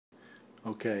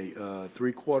Okay,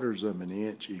 3/4 of an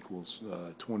inch equals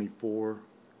 24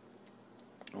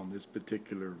 on this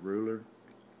particular ruler.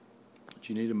 But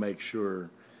you need to make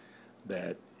sure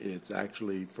that it's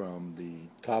actually from the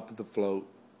top of the float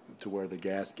to where the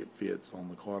gasket fits on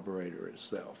the carburetor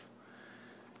itself.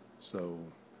 So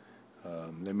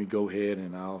let me go ahead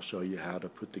and I'll show you how to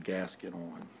put the gasket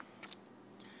on.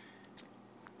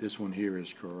 This one here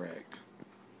is correct.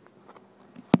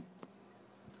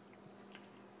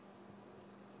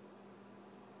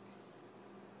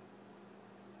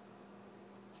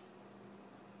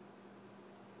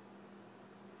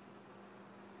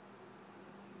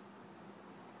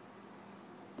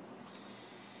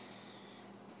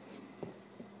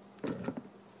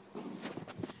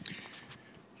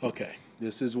 Okay,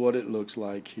 this is what it looks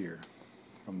like here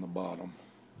from the bottom.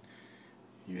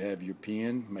 You have your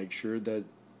pin. Make sure that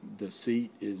the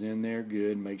seat is in there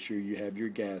good. Make sure you have your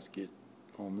gasket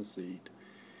on the seat,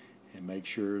 and make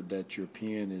sure that your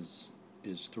pin is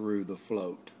through the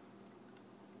float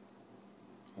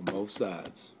on both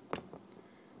sides.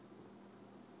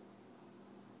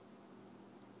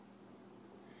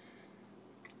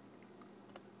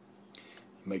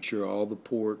 Make sure all the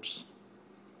ports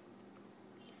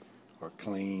are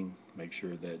clean. Make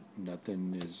sure that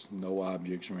no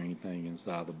objects or anything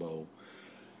inside the bowl.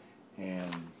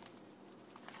 And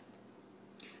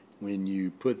when you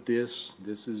put this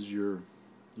is your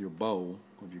bowl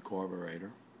of your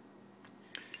carburetor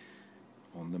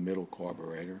on the middle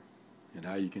carburetor. And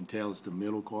how you can tell it's the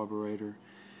middle carburetor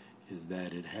is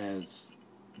that it has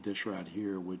this right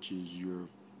here, which is your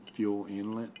fuel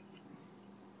inlet.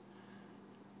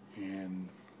 And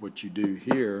what you do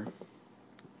here,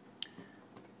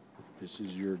 this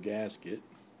is your gasket.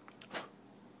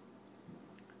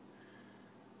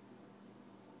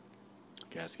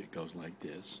 Gasket goes like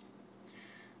this.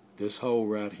 This hole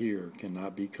right here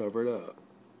cannot be covered up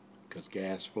because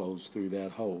gas flows through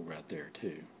that hole right there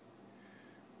too.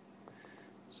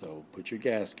 So put your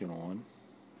gasket on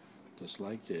just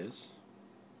like this.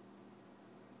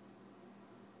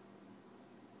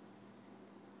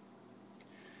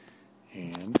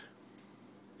 And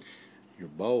your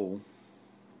bowl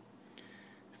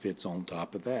fits on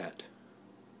top of that,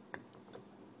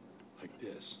 like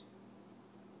this.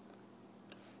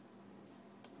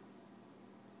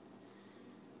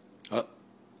 Oh,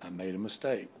 I made a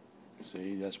mistake.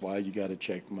 See, that's why you got to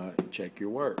check your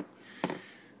work.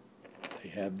 They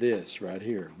have this right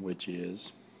here, which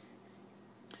is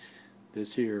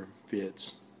this here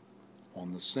fits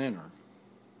on the center,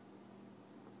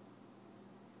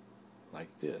 like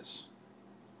this.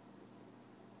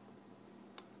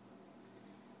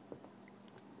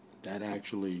 That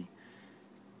actually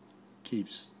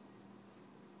keeps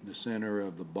the center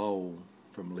of the bowl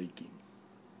from leaking.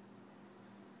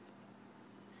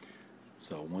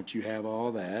 So once you have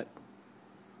all that,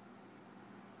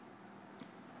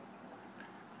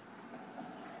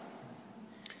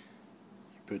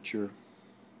 you put your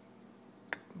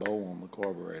bowl on the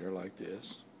carburetor like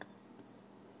this.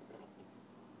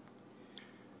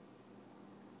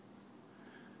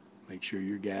 Make sure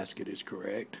your gasket is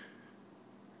correct.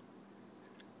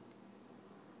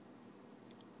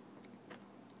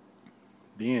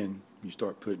 Then you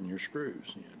start putting your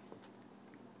screws in.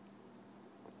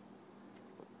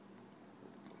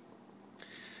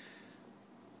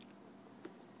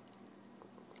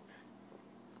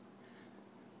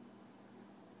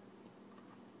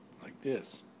 Like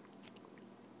this.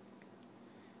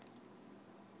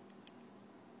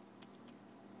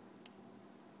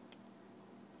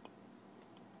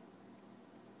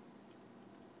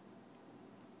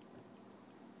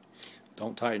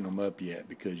 Don't tighten them up yet,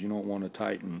 because you don't want to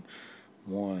tighten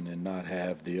one and not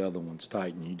have the other ones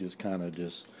tightened. You just kind of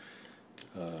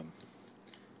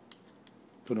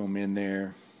put them in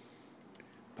there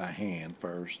by hand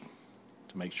first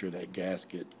to make sure that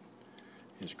gasket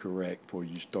is correct before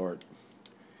you start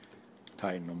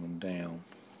tightening them down.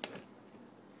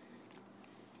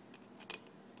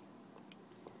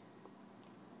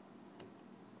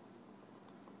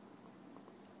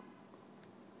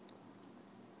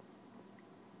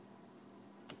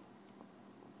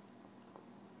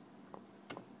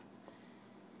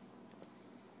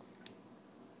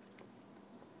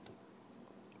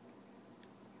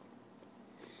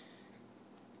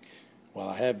 While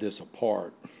I have this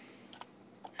apart,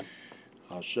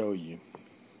 I'll show you.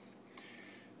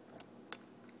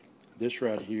 This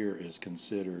right here is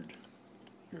considered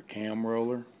your cam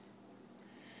roller.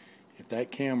 If that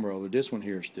cam roller, this one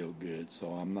here is still good,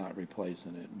 so I'm not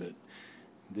replacing it, but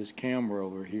this cam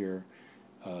roller here,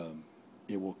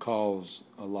 it will cause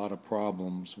a lot of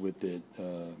problems with it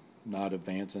not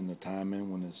advancing the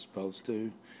timing when it's supposed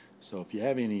to. So if you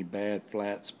have any bad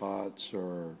flat spots,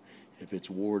 or if it's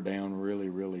wore down really,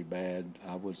 really bad,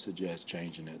 I would suggest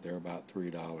changing it. They're about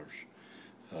 $3.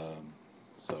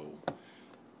 So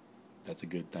that's a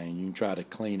good thing. You can try to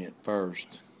clean it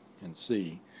first and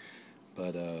see,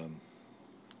 but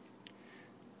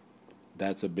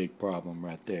that's a big problem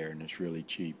right there, and it's really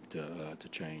cheap to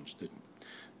change.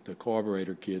 The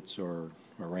carburetor kits are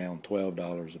around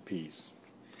 $12 a piece.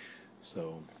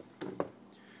 So let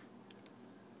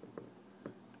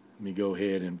me go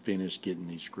ahead and finish getting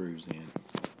these screws in.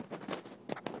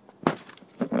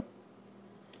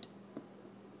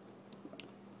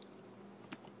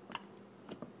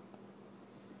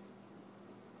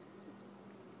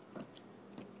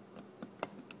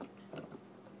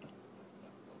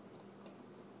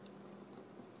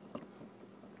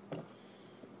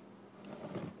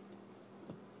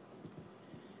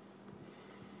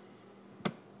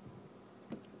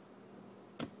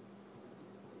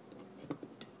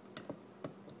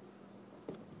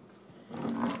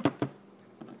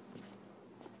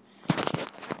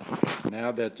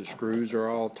 Now that the screws are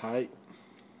all tight,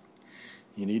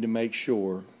 you need to make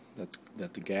sure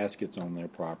that the gasket's on there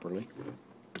properly.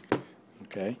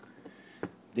 Okay?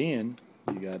 Then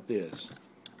you got this.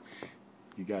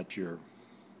 You got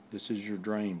this is your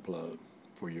drain plug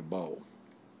for your bowl.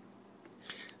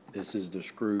 This is the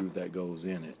screw that goes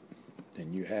in it.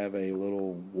 Then you have a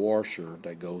little washer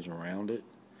that goes around it.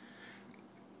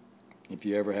 If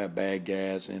you ever have bad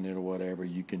gas in it or whatever,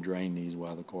 you can drain these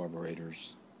while the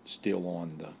carburetor's still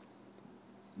on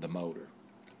the motor.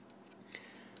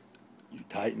 You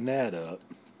tighten that up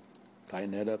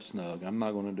snug. I'm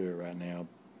not going to do it right now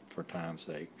for time's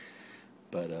sake,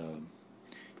 but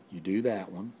you do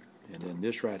that one, and then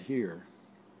this right here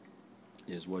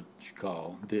is what you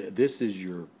call this is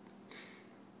your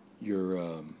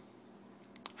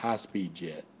high-speed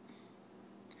jet.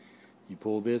 You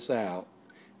pull this out,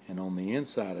 and on the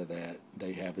inside of that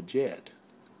they have a jet.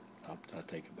 I'll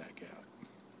take it back out.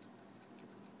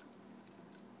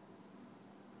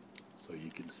 So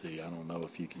you can see, I don't know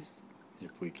if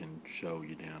we can show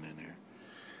you down in there,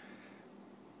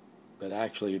 but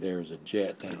actually there's a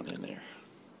jet down in there,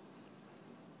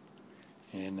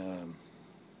 and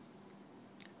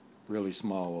really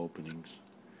small openings.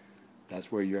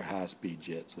 That's where your high-speed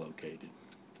jet's located,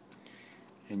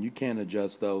 and you can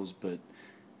adjust those, but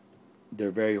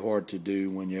they're very hard to do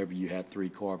whenever you have 3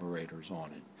 carburetors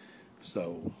on it.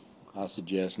 So I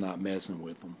suggest not messing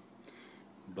with them.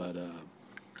 But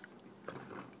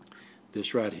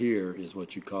this right here is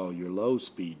what you call your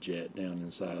low-speed jet down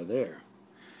inside there,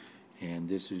 and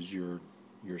this is your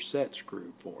set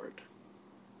screw for it.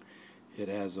 It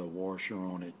has a washer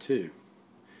on it too.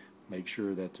 Make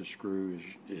sure that the screw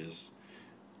is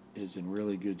in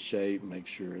really good shape. Make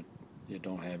sure it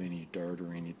don't have any dirt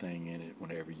or anything in it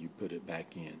whenever you put it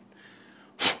back in,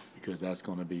 because that's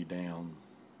going to be down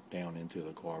into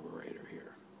the carburetor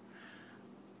here.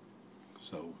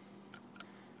 So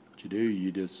what you do,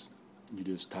 you just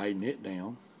tighten it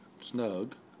down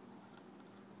snug,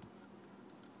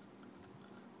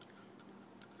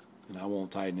 and I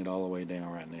won't tighten it all the way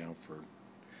down right now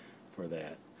for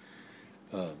that.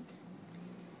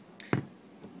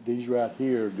 These right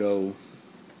here go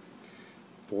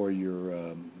for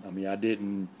your I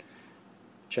didn't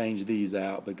change these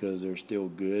out because they're still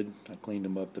good. I cleaned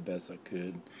them up the best I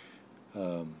could.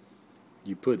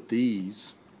 You put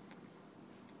these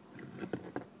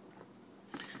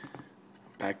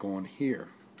back on here.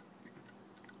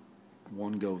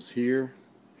 One goes here,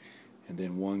 and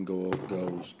then one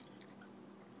goes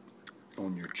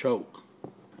on your choke,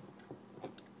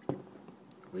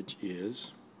 which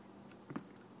is,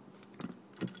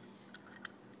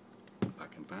 if I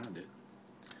can find it.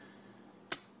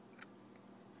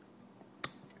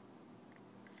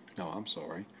 No, I'm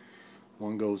sorry.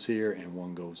 One goes here and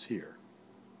one goes here.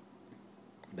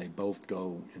 They both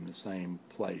go in the same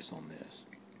place on this.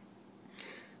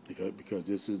 Because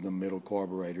this is the middle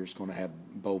carburetor, it's going to have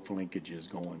both linkages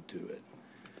going to it.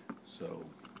 So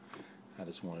I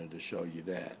just wanted to show you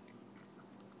that.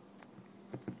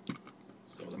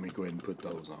 So let me go ahead and put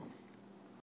those on.